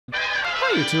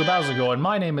Hi YouTube, how's it going?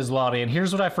 My name is Lonnie, and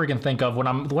here's what I freaking think of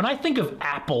when I think of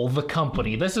Apple, the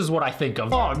company. This is what I think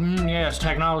of. Oh, yes,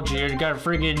 technology. You got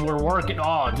we're working.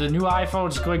 Oh, the new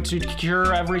iPhone's going to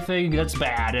cure everything that's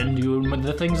bad and do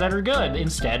the things that are good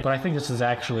instead. But I think this is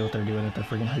actually what they're doing at their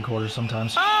freaking headquarters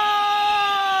sometimes. Oh,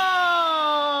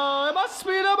 it must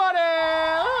be the money.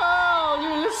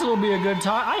 Oh, this will be a good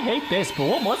time. I hate this,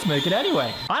 but let's make it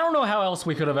anyway. I don't know how else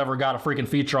we could have ever got a freaking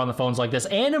feature on the phones like this.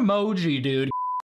 An emoji, dude.